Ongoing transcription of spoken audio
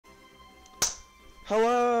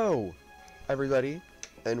Hello, everybody,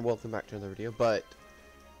 and welcome back to another video. But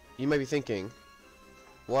you might be thinking,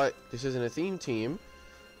 what? This isn't a theme team?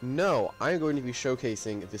 No, I'm going to be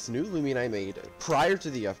showcasing this new Loomian I made prior to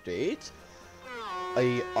the update,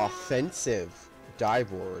 a offensive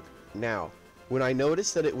Dyeborg. Now, when I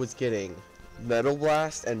noticed that it was getting Muck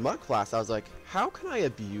Blast and Muck Blast, I was like, how can I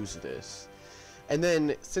abuse this? And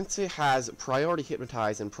then, since it has priority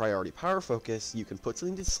hypnotize and priority power focus, you can put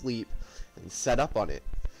something to sleep and set up on it.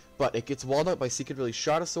 But it gets walled up by Secret Really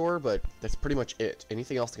Shotosaur, but that's pretty much it.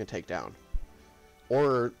 Anything else it can take down.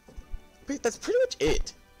 Or, that's pretty much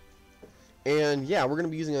it. And yeah, we're going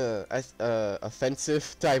to be using a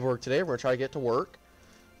offensive Dyeborg today. We're going to try to get to work.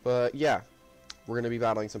 But yeah, we're going to be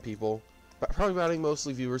battling some people. But probably battling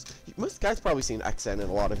mostly viewers. Most guys probably seen XN in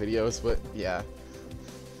a lot of videos, but yeah.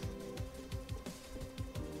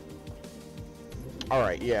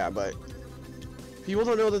 Alright, yeah, but people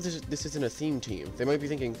don't know that this isn't a theme team. They might be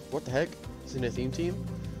thinking, what the heck? This isn't a theme team?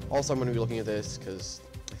 Also, I'm going to be looking at this because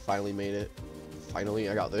I finally made it. Finally,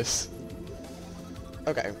 I got this.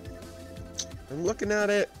 Okay. I'm looking at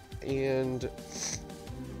it, and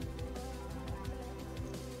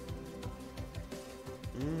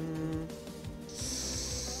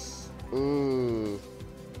ooh.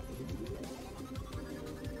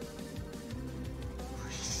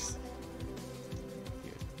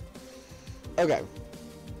 Okay.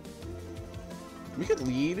 We could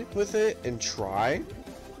lead with it and try.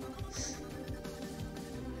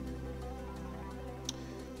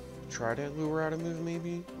 Try to lure out a move,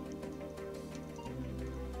 maybe?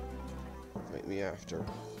 Fight me after.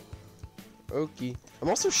 Okay. I'm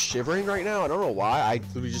also shivering right now. I don't know why. I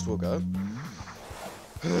literally just woke up.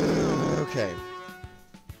 Okay.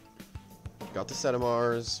 Got the set of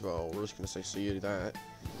Mars. Well, we're just gonna say see you to that.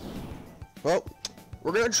 Well,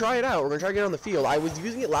 we're gonna try it out. We're gonna try to get on the field. I was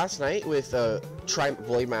using it last night with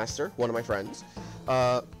Blade Master, one of my friends.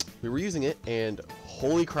 We were using it, and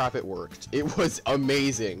holy crap, it worked. It was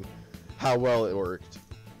amazing how well it worked.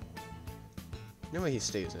 No way he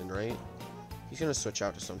stays in, right? He's gonna switch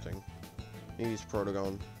out to something. Maybe he's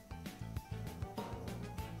Protagon.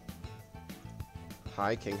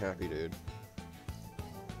 Hi, King Happy Dude.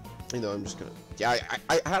 You know, I'm just gonna. Yeah,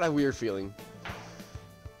 I had a weird feeling.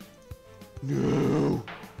 No.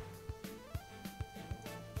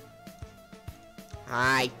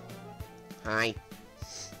 Hi. Hi.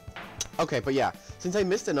 Okay, but yeah, since I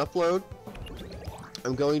missed an upload,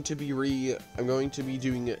 I'm going to be doing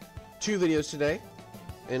 2 videos today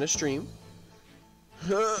in a stream.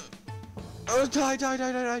 Oh, die.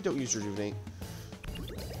 Don't use Rejuvenate.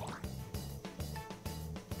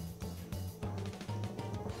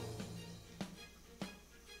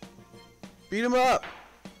 Beat him up.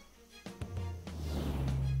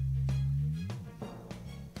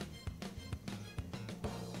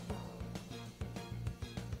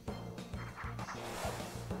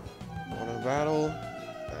 Want to battle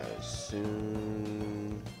as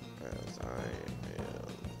soon as I am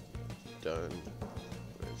done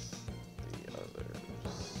with the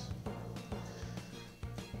others.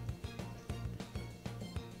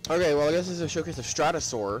 Okay, well, I guess this is a showcase of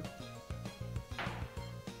Stratosaur.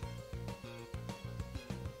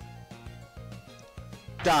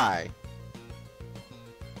 Die.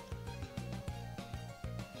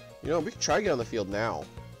 You know, we can try to get on the field now.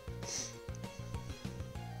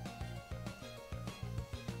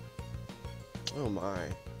 Oh my. I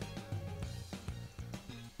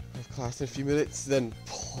have class in a few minutes, then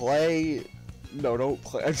play. No, don't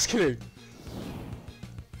play. I'm just kidding.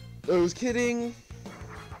 I was kidding.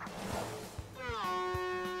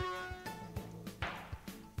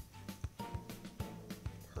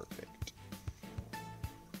 Perfect.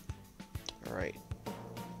 Alright.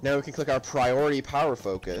 Now we can click our priority power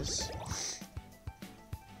focus.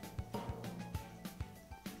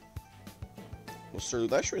 Well, sir,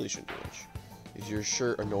 that really shouldn't do much. Is your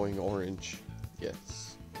shirt annoying orange?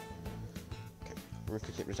 Yes. Okay. We're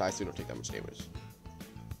gonna hypnotize so we don't take that much damage.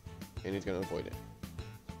 And he's gonna avoid it.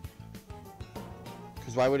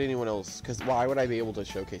 Because why would anyone else? Because why would I be able to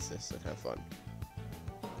showcase this and have fun?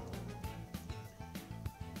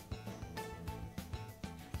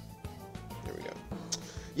 There we go.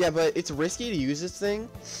 Yeah, but it's risky to use this thing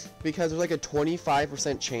because there's like a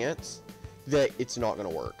 25% chance that it's not gonna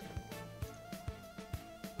work.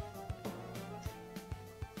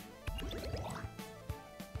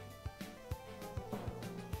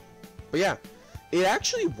 But yeah, it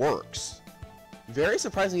actually works. Very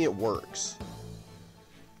surprisingly, it works.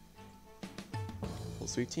 Full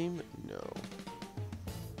sweep team? No.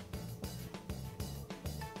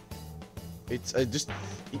 It's just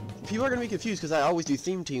people are gonna be confused because I always do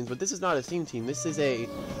theme teams, but this is not a theme team. This is a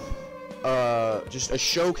just a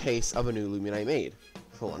showcase of a new Loomian I made.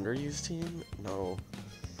 Full underused team? No.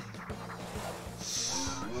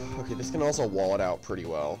 Okay, this can also wall it out pretty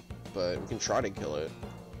well, but we can try to kill it.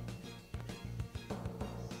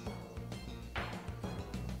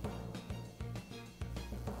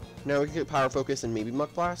 Now we can get Power Focus and maybe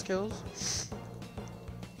Muck Blast kills.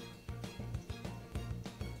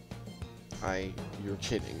 You're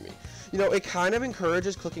kidding me. You know, it kind of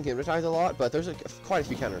encourages clicking Hypnotize a lot, but there's quite a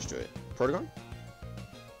few counters to it. Protagon?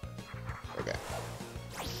 Okay.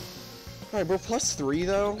 Alright, we're +3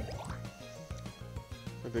 though.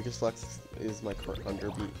 My biggest flex is my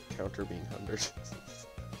counter being 100.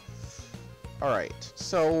 Alright,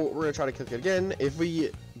 so we're gonna try to kick it again. If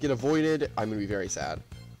we get avoided, I'm gonna be very sad.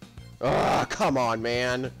 Ah, come on,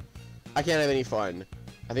 man. I can't have any fun.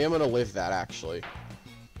 I think I'm gonna live that, actually.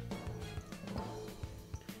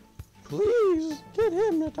 Please, get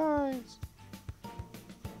hypnotized.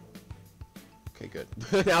 Okay, good.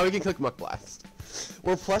 Now we can click Muck Blast.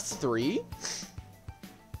 We're +3.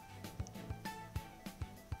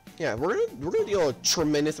 Yeah, we're gonna deal a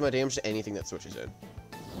tremendous amount of damage to anything that switches in.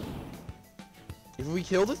 If we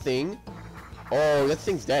kill the thing, oh, that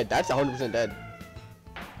thing's dead. That's 100% dead.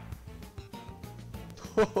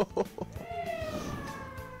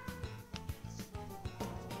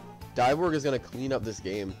 Dyeborg is gonna clean up this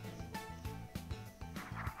game.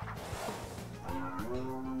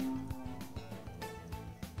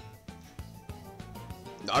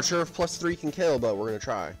 Not sure if +3 can kill, but we're gonna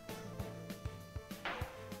try.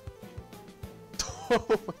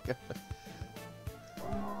 Oh my god.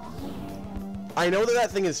 I know that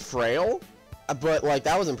thing is frail, but like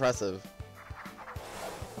that was impressive.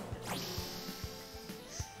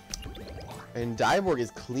 And Dyeborg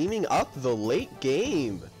is cleaning up the late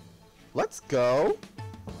game. Let's go.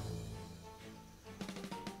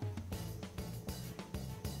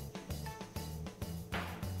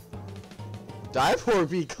 Dyeborg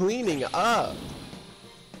be cleaning up.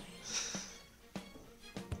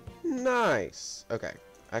 Nice. Okay.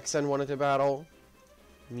 XN wanted to battle.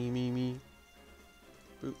 Me.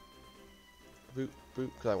 Boop. Boop,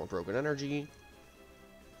 boop. Because I want broken energy.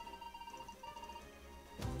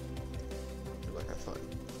 Good luck, have fun.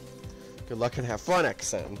 Good luck and have fun,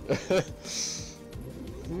 XN.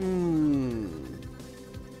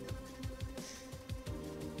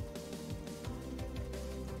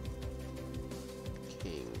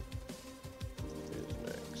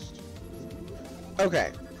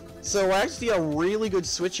 Okay, so I actually see a really good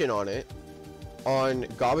switch in on it, on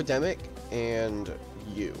Gobademic and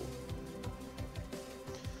you.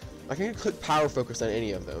 I can click Power Focus on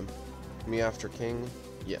any of them. Me after King,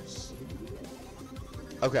 yes.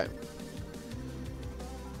 Okay.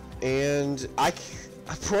 And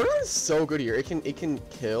Proton is so good here. It can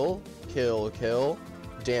kill,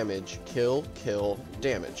 damage, kill,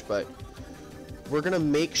 damage, but we're gonna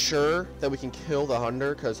make sure that we can kill the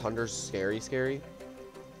Hunder because Hunder's scary.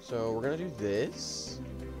 So we're gonna do this,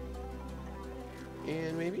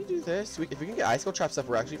 and maybe do this. If we can get Icicle Trap stuff,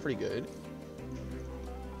 we're actually pretty good.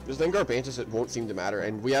 Because then Garbantus, it won't seem to matter,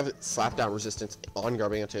 and we have Slapdown resistance on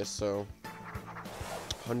Garbantus, so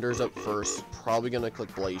Hunder's up first. Probably gonna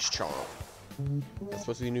click Blaze Chomp. That's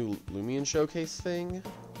supposed to be a new Loomian showcase thing.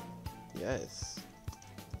 Yes.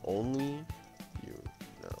 Only you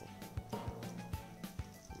know.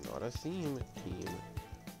 Not a theme team.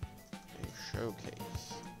 A showcase.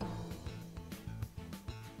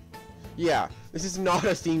 Yeah, this is not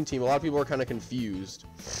a theme team. A lot of people are kind of confused.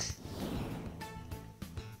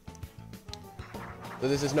 But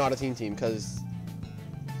this is not a theme team because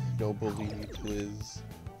no bully Twiz.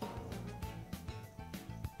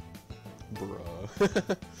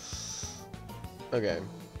 Bruh. Okay.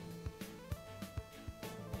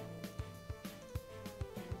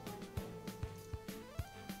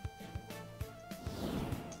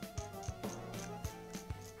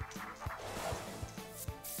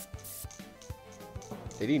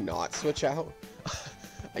 Did he not switch out?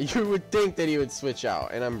 You would think that he would switch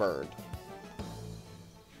out, and I'm burned.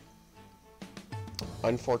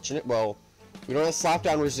 Unfortunate. Well, we don't have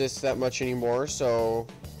Slapdown resist that much anymore, so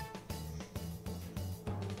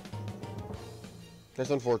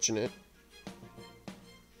that's unfortunate.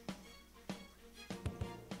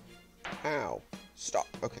 Ow. Stop.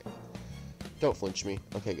 Okay. Don't flinch me.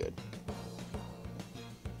 Okay, good.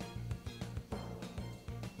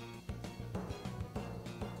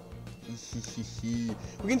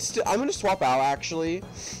 We can still. I'm gonna swap out actually,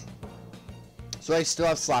 so I still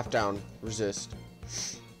have Slapdown resist,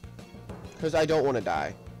 because I don't want to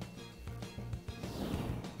die.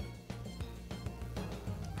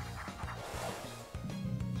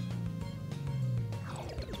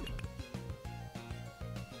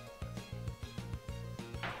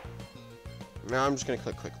 Now I'm just gonna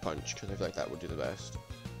click Quick Punch because I feel like that would do the best.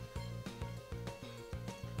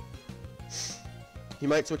 He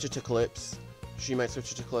might switch it to Clips. She might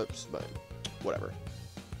switch it to Clips, but whatever.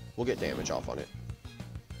 We'll get damage off on it.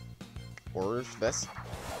 Or Vesp.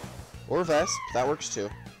 Or Vesp. That works too.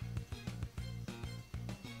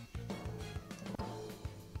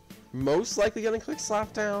 Most likely gonna click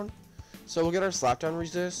Slap Down. So we'll get our Slap Down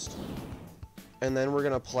resist. And then we're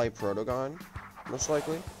gonna play Protogon. Most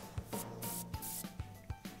likely.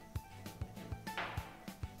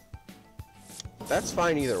 That's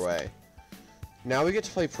fine either way. Now we get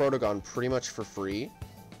to play Protogon pretty much for free,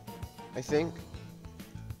 I think.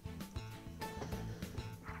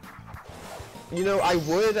 You know, I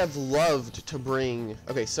would have loved to bring...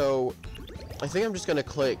 Okay, so I think I'm just going to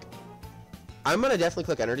click... I'm going to definitely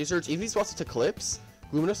click Energy Surge. If he swaps it to Clips,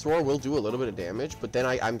 Luminous Roar will do a little bit of damage, but then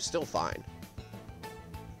I'm still fine.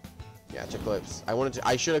 Yeah, to Clips.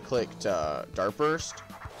 I should have clicked Dart Burst,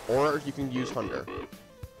 or you can use Hunder.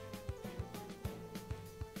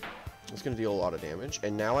 It's going to deal a lot of damage,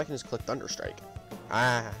 and now I can just click Thunderstrike.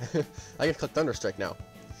 Ah, I can click Thunderstrike now.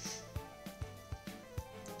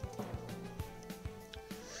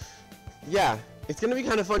 Yeah, it's going to be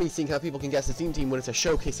kind of funny seeing how people can guess the theme team when it's a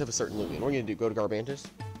showcase of a certain Loomian. What are we going to do? Go to Garbantis?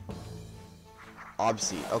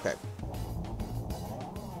 Obseed, okay.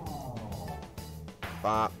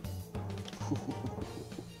 Bop.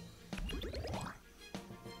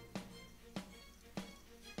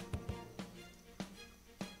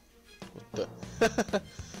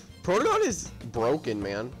 Protogon is broken,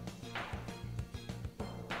 man.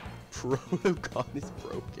 Protogon is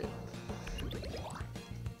broken.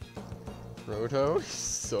 Proto is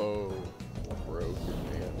so broken,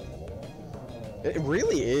 man. It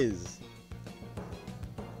really is.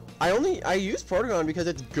 I use Protogon because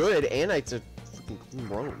it's good and it's a freaking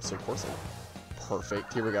roam, so of course I'm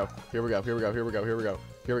perfect. Here we go. Here we go. Here we go. Here we go. Here we go.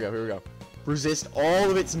 Here we go. Here we go. Resist all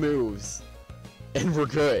of its moves, and we're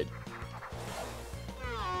good.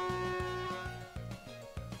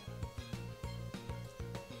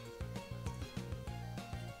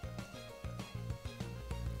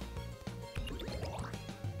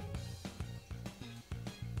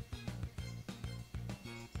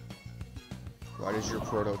 Why does your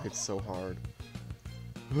Proto hit so hard?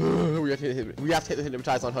 we have to hit the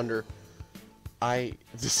Hypnotize on Hunder. The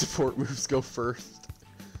support moves go first.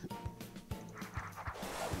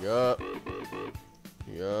 Yup.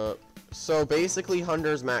 Yup. So basically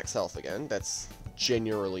Hunder's max health again. That's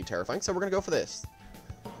genuinely terrifying. So we're gonna go for this.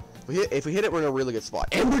 If we hit it, we're in a really good spot.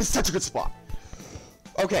 And we're in such a good spot.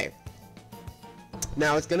 Okay.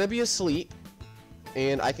 Now it's gonna be asleep.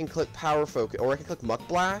 And I can click Power Focus, or I can click Muck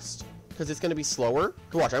Blast. Because it's going to be slower.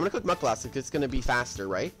 Watch, I'm going to click Muck Blast because it's going to be faster,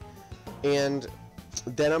 right? And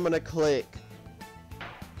then I'm going to click...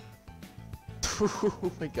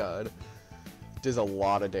 Oh my god. Does a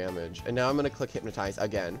lot of damage. And now I'm going to click Hypnotize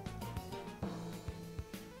again.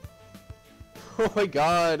 Oh my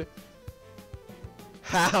god.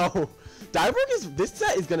 How? Dyeborg is... This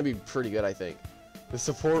set is going to be pretty good, I think. The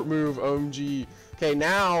support move, OMG. Okay,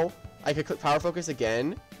 now I could click Power Focus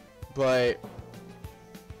again. But...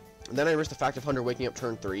 then I risk the fact of Hunder waking up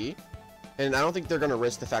turn 3. And I don't think they're going to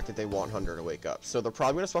risk the fact that they want Hunder to wake up. So they're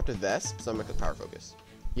probably going to swap to Vesp, so I'm going to click Power Focus.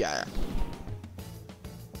 Yeah.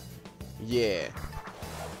 Yeah.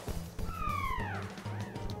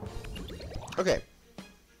 Okay.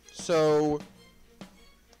 So...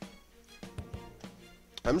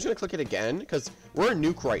 I'm just going to click it again, because we're a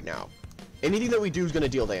nuke right now. Anything that we do is going to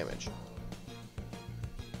deal damage.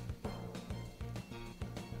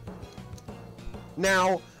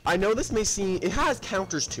 Now... I know this may seem... It has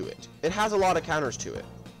counters to it. It has a lot of counters to it.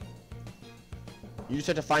 You just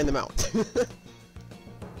have to find them out. You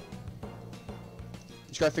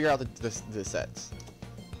just gotta figure out the sets.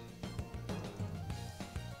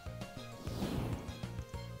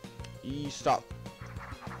 Stop.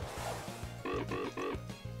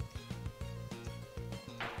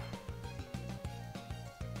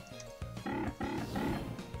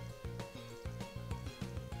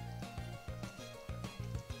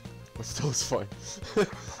 Still is fun.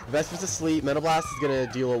 Vesp is asleep. Metal Blast is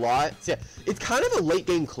gonna deal a lot. So yeah, it's kind of a late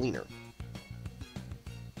game cleaner.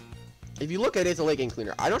 If you look at it, it's a late game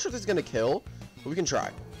cleaner. I'm not sure if this is gonna kill, but we can try.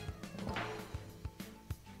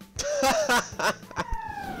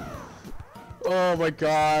 Oh my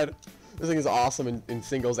god, this thing is awesome in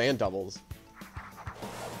singles and doubles.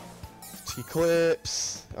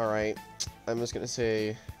 T-Clips. All right, I'm just gonna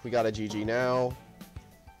say we got a GG now.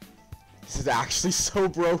 This is actually so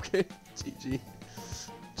broken. GG.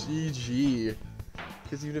 GG.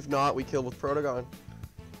 Because even if not, we kill with Protogon.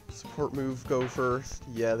 Support move go first.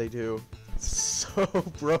 Yeah, they do. It's so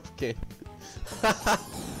broken.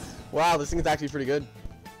 Wow, this thing is actually pretty good.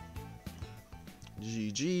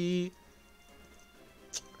 GG.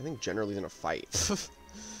 I think generally in a fight.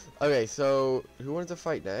 Okay, so who wanted to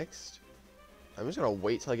fight next? I'm just gonna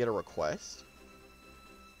wait till I get a request.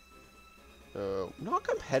 Not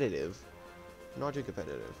competitive. Not too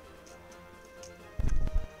competitive.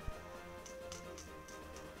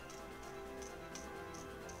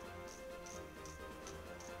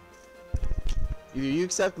 Either you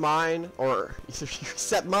accept mine, or either you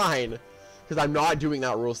accept mine, because I'm not doing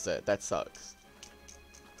that rule set. That sucks.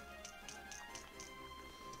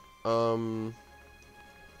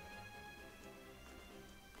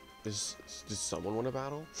 Does someone want to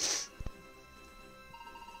battle?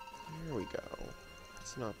 Here we go.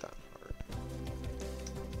 It's not that hard.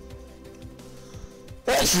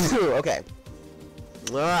 Okay.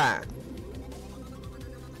 Alright.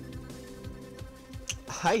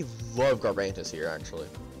 I love Garbantus here, actually.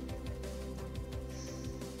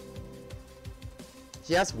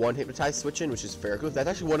 He has one hypnotize switch in, which is Ferroglyph. That's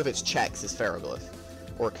actually one of its checks, is Ferroglyph.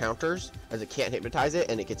 Or counters, as it can't hypnotize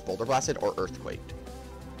it, and it gets Boulder Blasted or Earthquaked.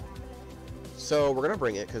 So we're gonna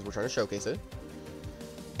bring it, because we're trying to showcase it.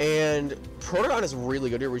 And Protogon is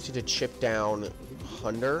really good here. We just need to chip down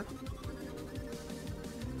Hunder.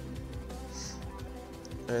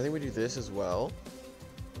 And I think we do this as well.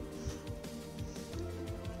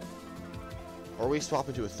 Or we swap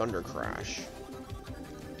into a Thunder Crash.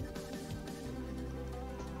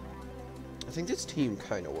 I think this team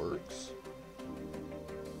kind of works.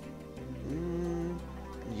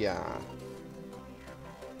 Yeah.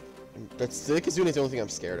 That's the Kazune is the only thing I'm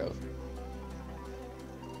scared of.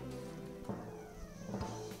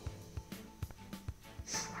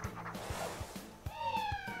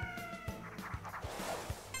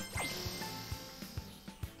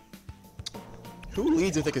 Who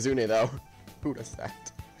leads with the Kazune though? Who does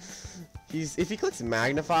that? If he clicks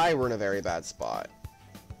Magnify, we're in a very bad spot.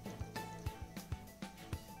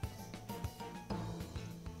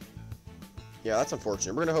 Yeah, that's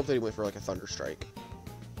unfortunate. We're gonna hope that he went for like a Thunder Strike.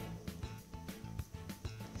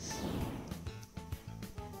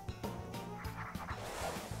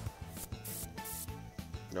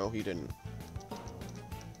 No, he didn't.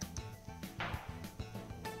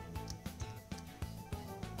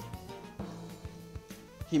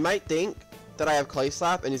 He might think that I have Clay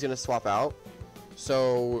Slap and he's gonna swap out.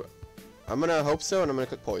 So I'm gonna hope so, and I'm gonna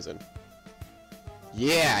click Poison.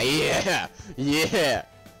 Yeah, yeah, yeah.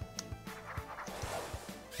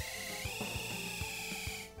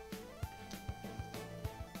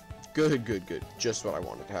 Good, good, good. Just what I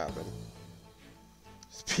wanted to happen.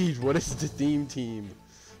 Speed, what is the theme team?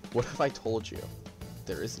 What if I told you?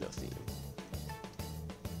 There is no theme.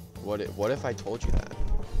 What if I told you that?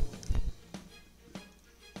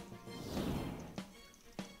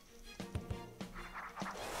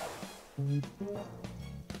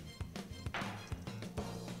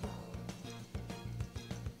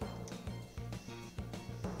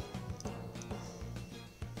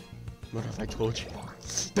 What if I told you?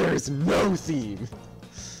 There is no theme!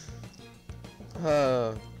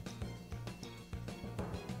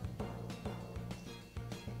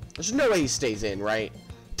 There's no way he stays in, right?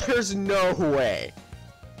 There's no way!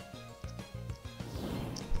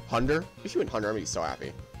 Hunder? If you went Hunder, I'm gonna be so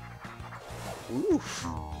happy. Oof.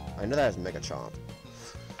 I know that has Mega Chomp.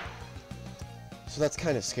 So that's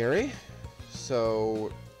kind of scary.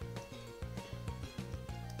 So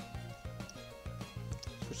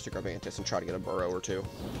switch to Garbantus and try to get a Burrow or two.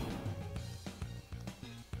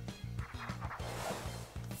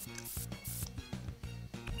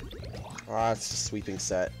 Ah, it's the sweeping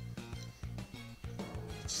set.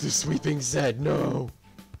 It's the sweeping set, no!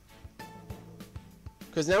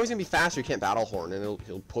 Because now he's gonna be faster, he can't Battle Horn,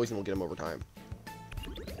 and Poison will get him over time.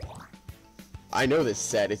 I know this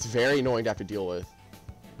set, it's very annoying to have to deal with.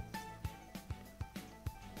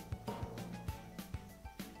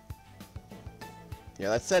 Yeah,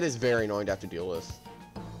 that set is very annoying to have to deal with.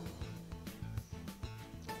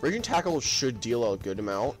 Raging Tackle should deal a good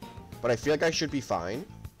amount, but I feel like I should be fine.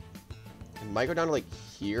 It might go down to like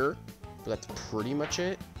here, but that's pretty much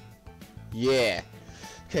it. Yeah.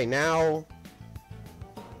 Okay, now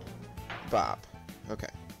Bop. Okay.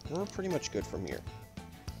 We're pretty much good from here.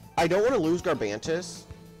 I don't want to lose Garbantus,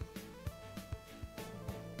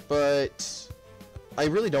 but I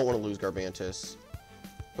really don't want to lose Garbantus.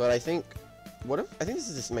 But I think I think this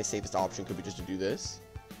is just my safest option, could be just to do this.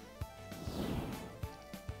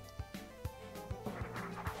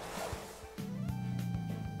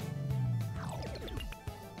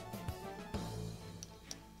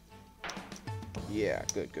 Yeah,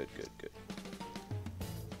 good, good, good, good.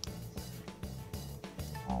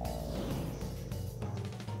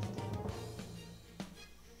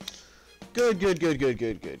 Good, good, good, good,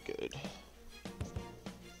 good, good, good.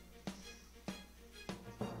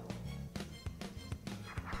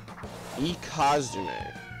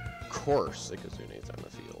 Ikazune. Of course, Ikazune's on the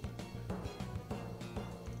field.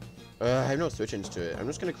 I have no switch-ins to it. I'm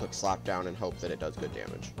just gonna click slap down and hope that it does good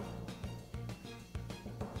damage.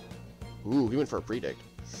 Ooh, he went for a predict.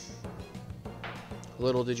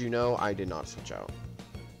 Little did you know, I did not switch out.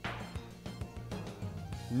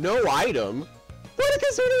 No item? What?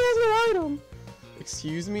 Ikazune has no item?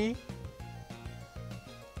 Excuse me?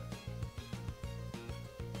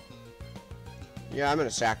 Yeah, I'm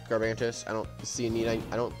gonna sack Garbantus. I don't see a need.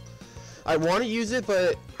 I want to use it,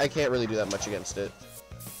 but I can't really do that much against it.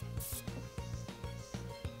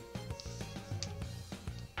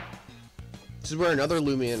 This is where another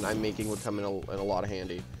Loomian I'm making would come in a lot of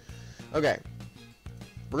handy. Okay.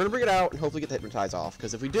 We're gonna bring it out and hopefully get the Hypnotize off,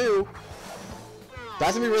 because if we do,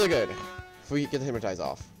 that's gonna be really good. If we get the Hypnotize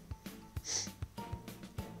off.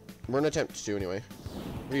 We're gonna attempt to anyway.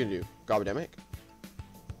 What are you gonna do? Gobademic?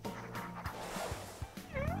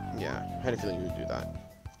 Yeah, I had a feeling you would do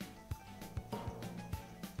that.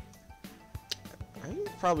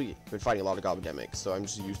 I've probably been fighting a lot of Gobademics, so I'm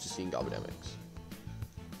just used to seeing Gobademics.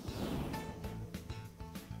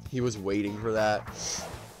 He was waiting for that.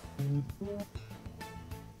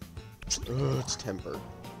 Ugh, it's temper.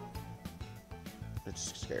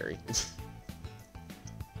 It's scary.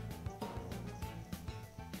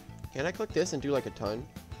 Can I click this and do like a ton?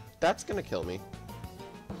 That's gonna kill me.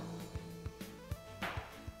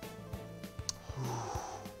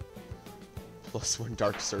 +1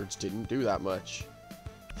 Dark Surge didn't do that much.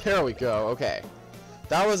 There we go, okay.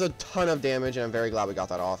 That was a ton of damage, and I'm very glad we got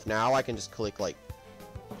that off. Now I can just click, like,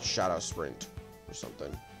 Shadow Sprint or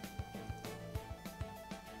something.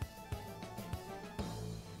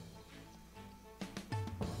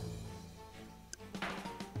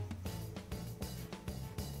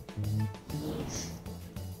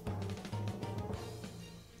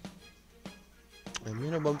 I'm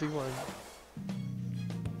in a bumpy one.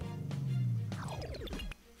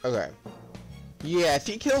 Okay. Yeah, if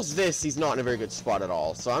he kills this, he's not in a very good spot at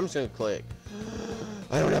all. So I'm just gonna click.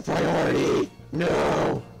 I don't have priority!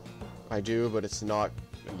 No! I do, but it's not...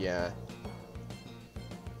 Yeah.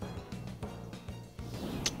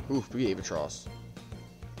 Oof, Beavatros.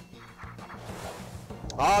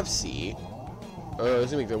 Obviously. Oh, this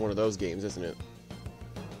is gonna be one of those games, isn't it?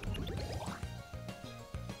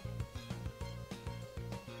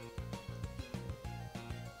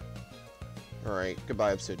 Alright,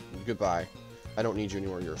 goodbye, Obsidian. Goodbye. I don't need you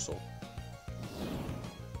anymore, Ursel.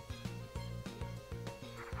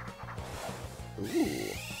 Ooh.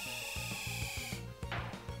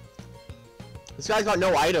 This guy's got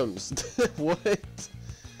no items. What?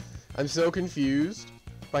 I'm so confused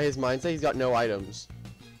by his mindset. He's got no items.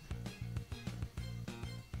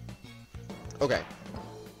 Okay.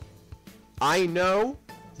 I know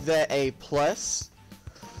that a plus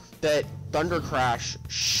that Thunder Crash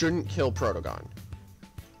shouldn't kill Protogon.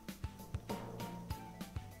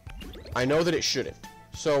 I know that it shouldn't.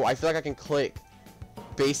 So I feel like I can click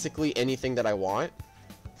basically anything that I want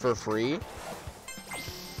for free.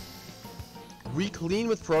 We clean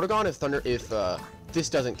with Protogon if this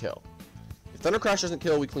doesn't kill. If Thunder Crash doesn't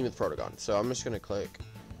kill, we clean with Protogon. So I'm just gonna click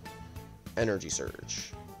Energy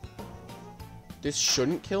Surge. This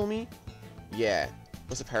shouldn't kill me? Yeah.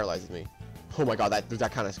 Unless it paralyzes me. Oh my god,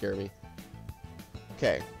 that kind of scared me.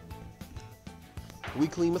 Okay. We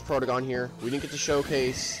clean with Protogon here. We didn't get to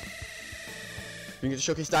showcase... We didn't get to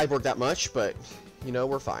showcase Dyeborg that much, but, you know,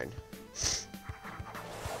 we're fine.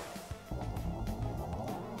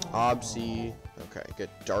 Obsy. Okay,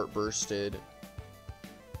 get Dart Bursted.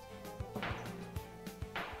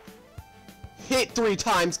 Hit 3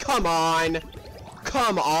 times! Come on!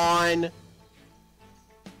 Come on!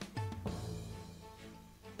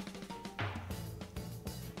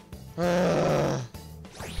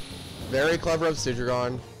 Very clever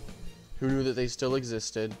Obsidian. Who knew that they still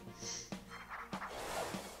existed?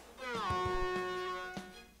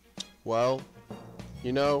 Well,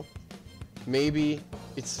 you know, maybe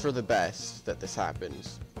it's for the best that this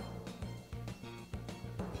happens.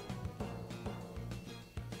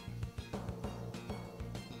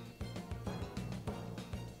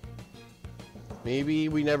 Maybe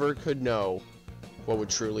we never could know what would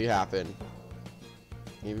truly happen.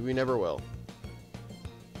 Maybe we never will.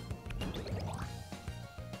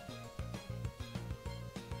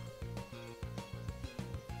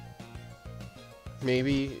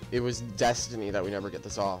 Maybe it was destiny that we never get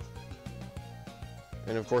this off.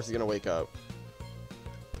 And of course he's gonna wake up.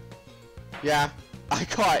 Yeah, I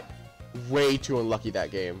got way too unlucky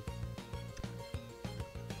that game.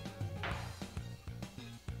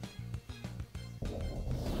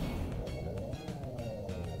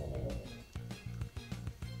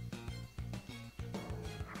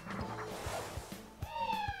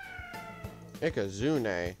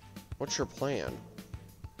 Ikazune, what's your plan?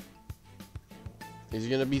 Is he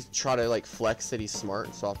gonna be try to like flex that he's smart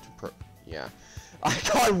and soft to yeah. I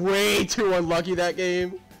got way too unlucky that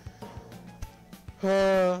game.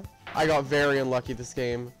 I got very unlucky this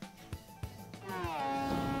game.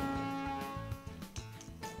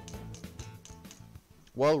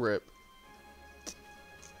 Well, rip.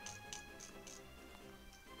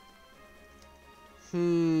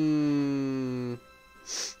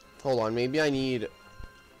 Hold on, maybe I need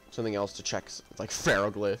something else to check, like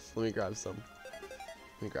ferroglyph. Let me grab some.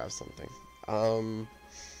 Let me grab something.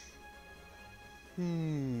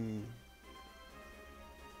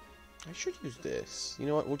 I should use this. You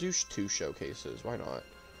know what? We'll do 2 showcases. Why not?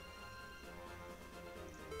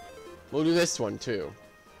 We'll do this one too.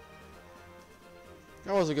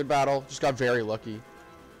 That was a good battle. Just got very lucky.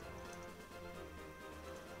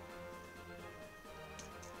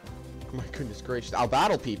 My goodness gracious. I'll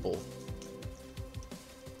battle people.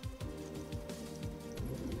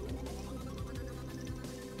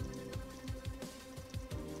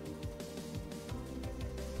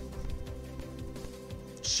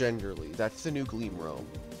 Genderly. That's the new Gleam Realm.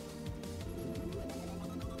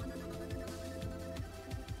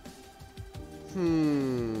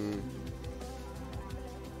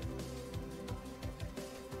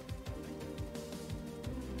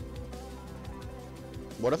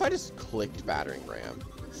 What if I just clicked battering ram?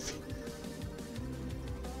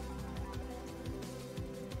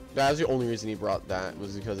 That was the only reason he brought that,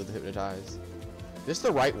 was because of the hypnotize. Is this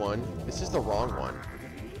the right one? This is the wrong one.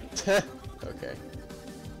 Okay.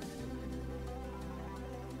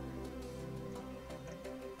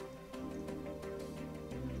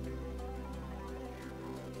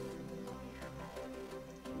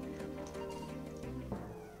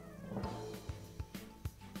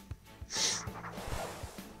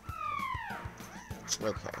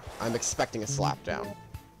 Okay, I'm expecting a slap down.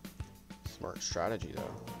 Smart strategy,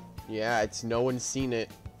 though. Yeah, it's no one's seen it.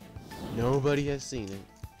 Nobody has seen it.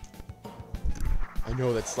 I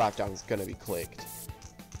know that slap down is gonna be clicked.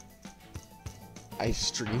 I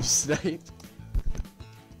stream snipe.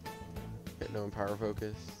 Hypno and power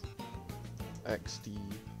focus. XD.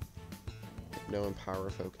 Hypno and power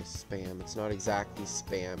focus. Spam. It's not exactly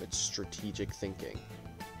spam, it's strategic thinking.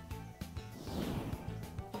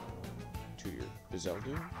 To your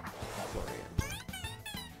Bizeldu? Florian.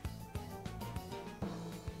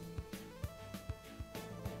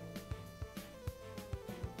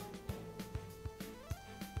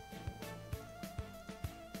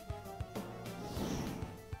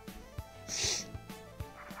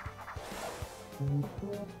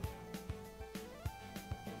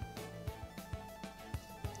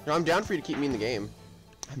 No, I'm down for you to keep me in the game.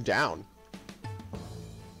 I'm down.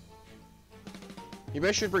 Maybe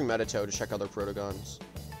I should bring Metatoe to check other Protagons.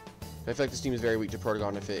 I feel like this team is very weak to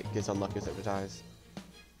Protagon if it gets unlucky with Hypnotize.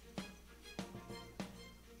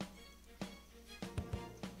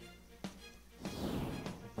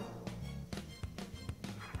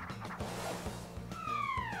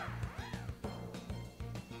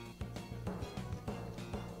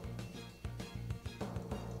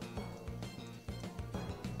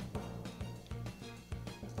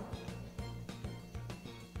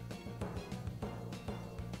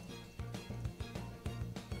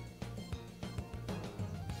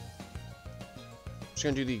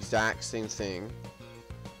 Just gonna do the exact same thing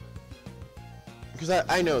because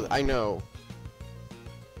I know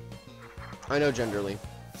genderly.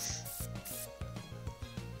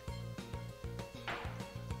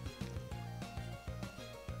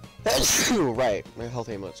 Right, my health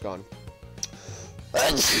amulet's gone.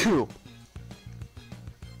 If you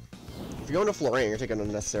go into Florian, you're taking an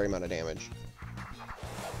unnecessary amount of damage.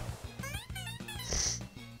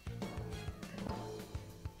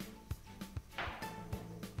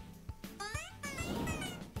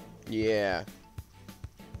 Yeah.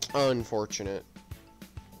 Unfortunate.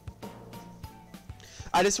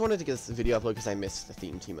 I just wanted to get this video upload because I missed the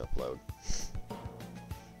theme team upload.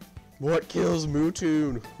 What kills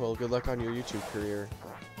Mewtwo? Well, good luck on your YouTube career.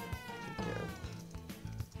 Take care.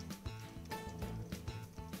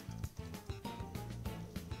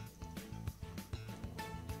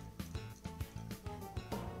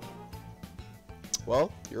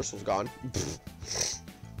 Well, Ursul's gone.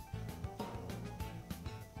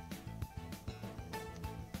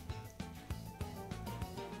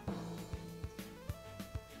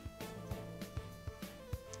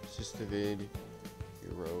 It's just the vid you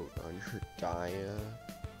wrote on your your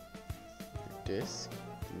disc.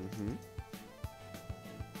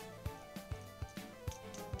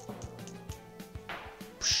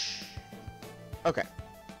 Okay.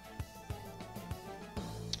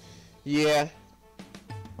 Yeah.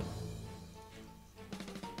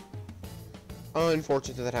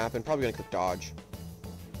 Unfortunate that happened. Probably gonna click dodge.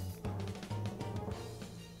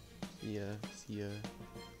 Yeah.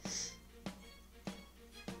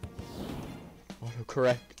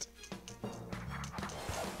 Autocorrect.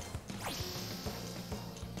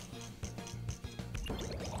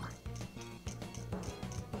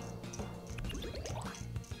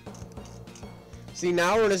 See,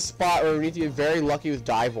 now we're in a spot where we need to get very lucky with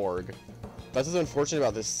Dyeborg. That's what's unfortunate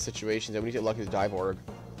about this situation, that we need to get lucky with Dyeborg.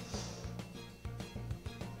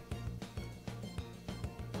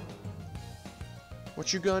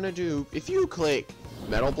 What you gonna do? If you click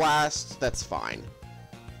Muck Blast, that's fine.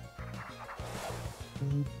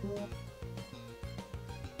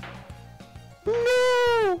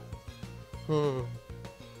 No! We're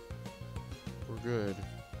good.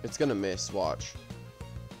 It's gonna miss, watch.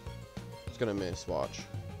 It's gonna miss, watch.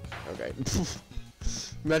 Okay.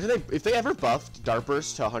 Imagine if they ever buffed Dart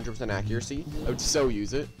Burst to 100% accuracy, I would so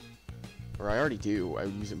use it. Or I already do. I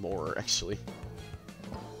would use it more, actually.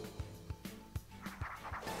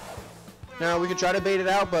 Now, we could try to bait it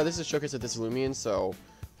out, but this is a showcase of this Loomian, so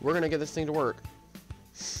we're gonna get this thing to work.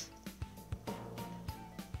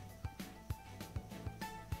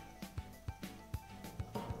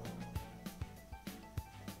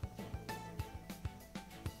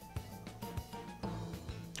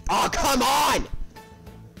 Oh, come on!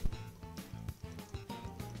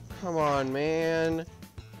 Come on, man.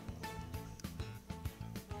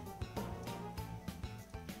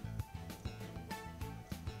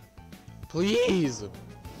 Please!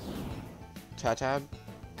 Tab.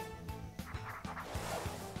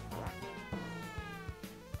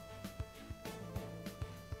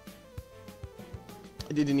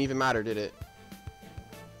 It didn't even matter, did it?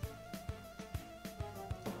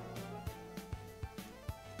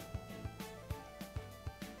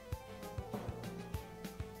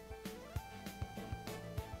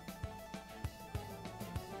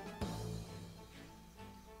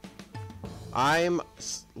 I'm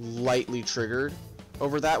slightly triggered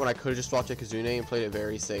over that when I could have just swapped to Kazune and played it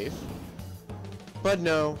very safe. But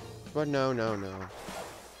no. But no.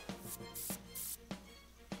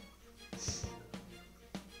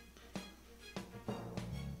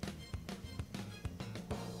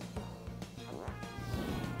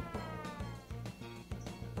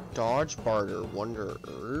 Dodge, barter, wonder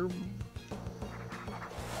herb.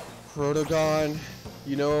 Protogon,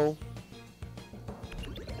 you know.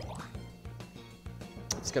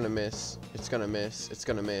 It's gonna miss. It's gonna miss. It's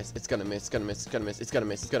gonna miss. It's gonna miss. It's gonna miss. It's gonna miss. It's gonna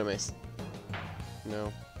miss. It's gonna miss.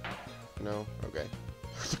 No. No. Okay.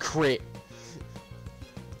 Crit.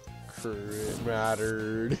 Crit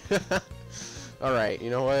mattered. Alright, you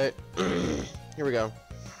know what? Here we go.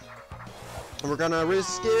 We're gonna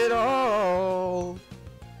risk it all.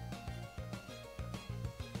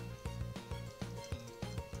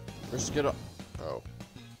 Risk it all. Oh.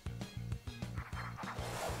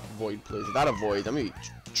 Void plays. Without a void, I'm gonna be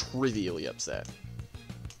trivially upset.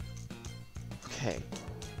 Okay.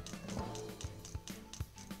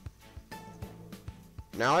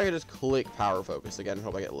 Now I can just click Power Focus again and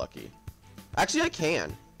hope I get lucky. Actually, I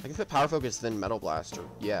can. I can click Power Focus, then Muck Blast.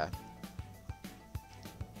 Yeah.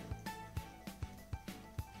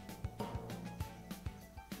 I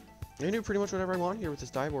can do pretty much whatever I want here with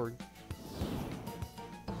this Dyeborg.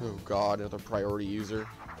 Oh god, another priority user.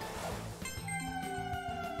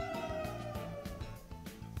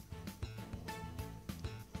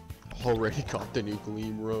 Already got the new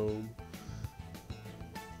Gleam Roam.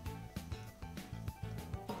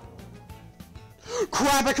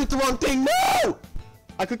 Crap, I clicked the wrong thing! No!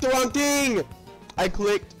 I clicked the wrong thing! I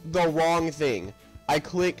clicked the wrong thing. I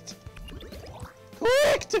clicked...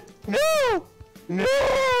 No! No!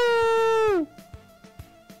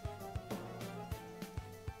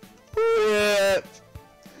 Rip!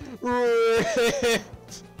 Rip!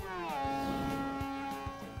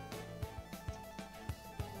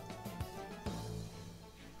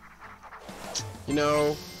 You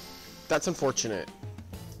know, that's unfortunate.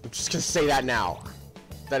 I'm just gonna say that now.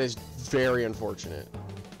 That is very unfortunate.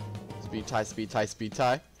 Speed tie, speed tie, speed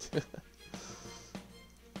tie.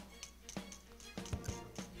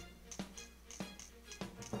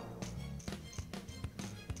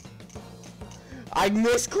 I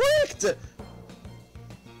misclicked!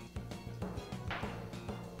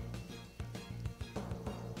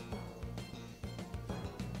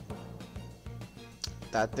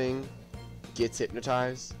 That thing gets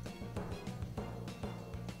hypnotized.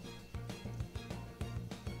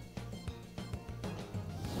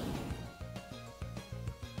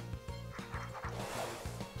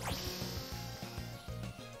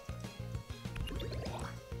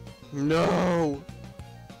 No!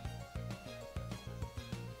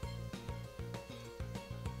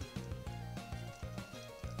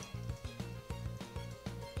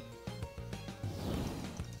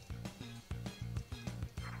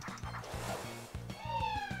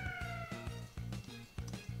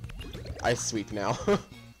 I sweep now.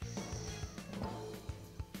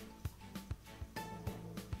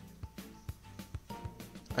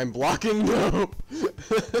 I'm blocking, no!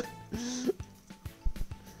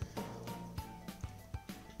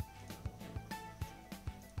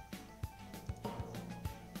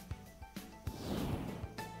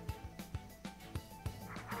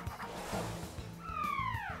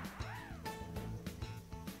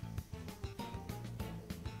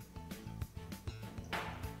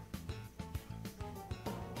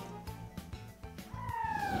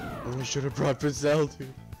 I should have brought Pazelle,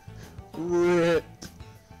 dude. Rip.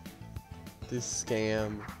 This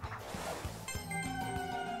scam.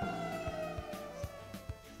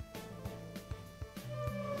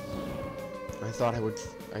 I thought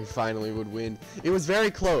I finally would win. It was very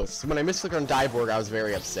close. When I misclicked on Dyeborg, I was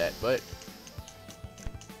very upset, but...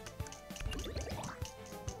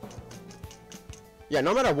 yeah,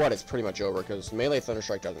 no matter what, it's pretty much over, because melee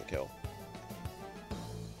Thunderstrike doesn't kill.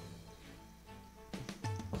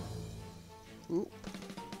 Oop.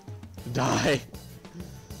 Die!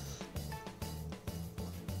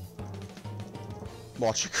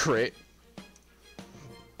 Watch a crit.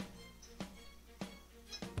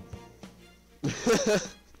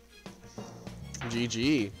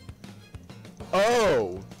 GG.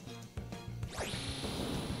 Oh!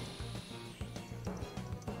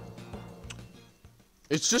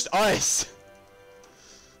 It's just us!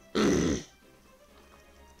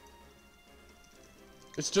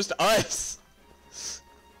 It's just us!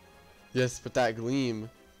 Yes, but that gleam.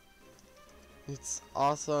 It's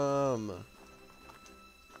awesome.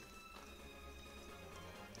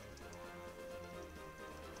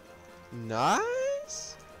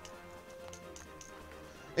 Nice.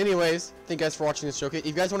 Anyways, thank you guys for watching this showcase. If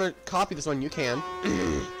you guys want to copy this one, you can.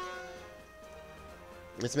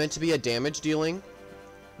 It's meant to be a damage dealing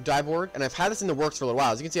Dyeborg, and I've had this in the works for a little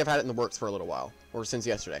while. As you can see, I've had it in the works for a little while, or since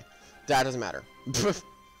yesterday. That doesn't matter.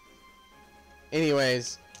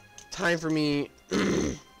 Anyways, time for me.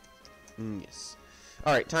 Yes.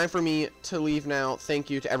 All right, time for me to leave now. Thank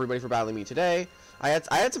you to everybody for battling me today. I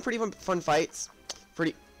had some pretty fun fights.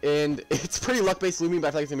 And it's pretty luck-based Loomian, but I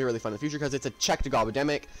feel like it's gonna be really fun in the future because it's a check to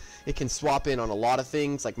Gobodemic. It can swap in on a lot of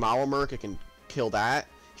things, like Malwamerk. It can kill that.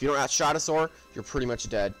 If you don't have Stratosaur, you're pretty much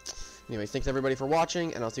dead. Anyways, thanks everybody for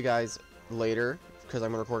watching, and I'll see you guys later because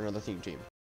I'm recording another theme team.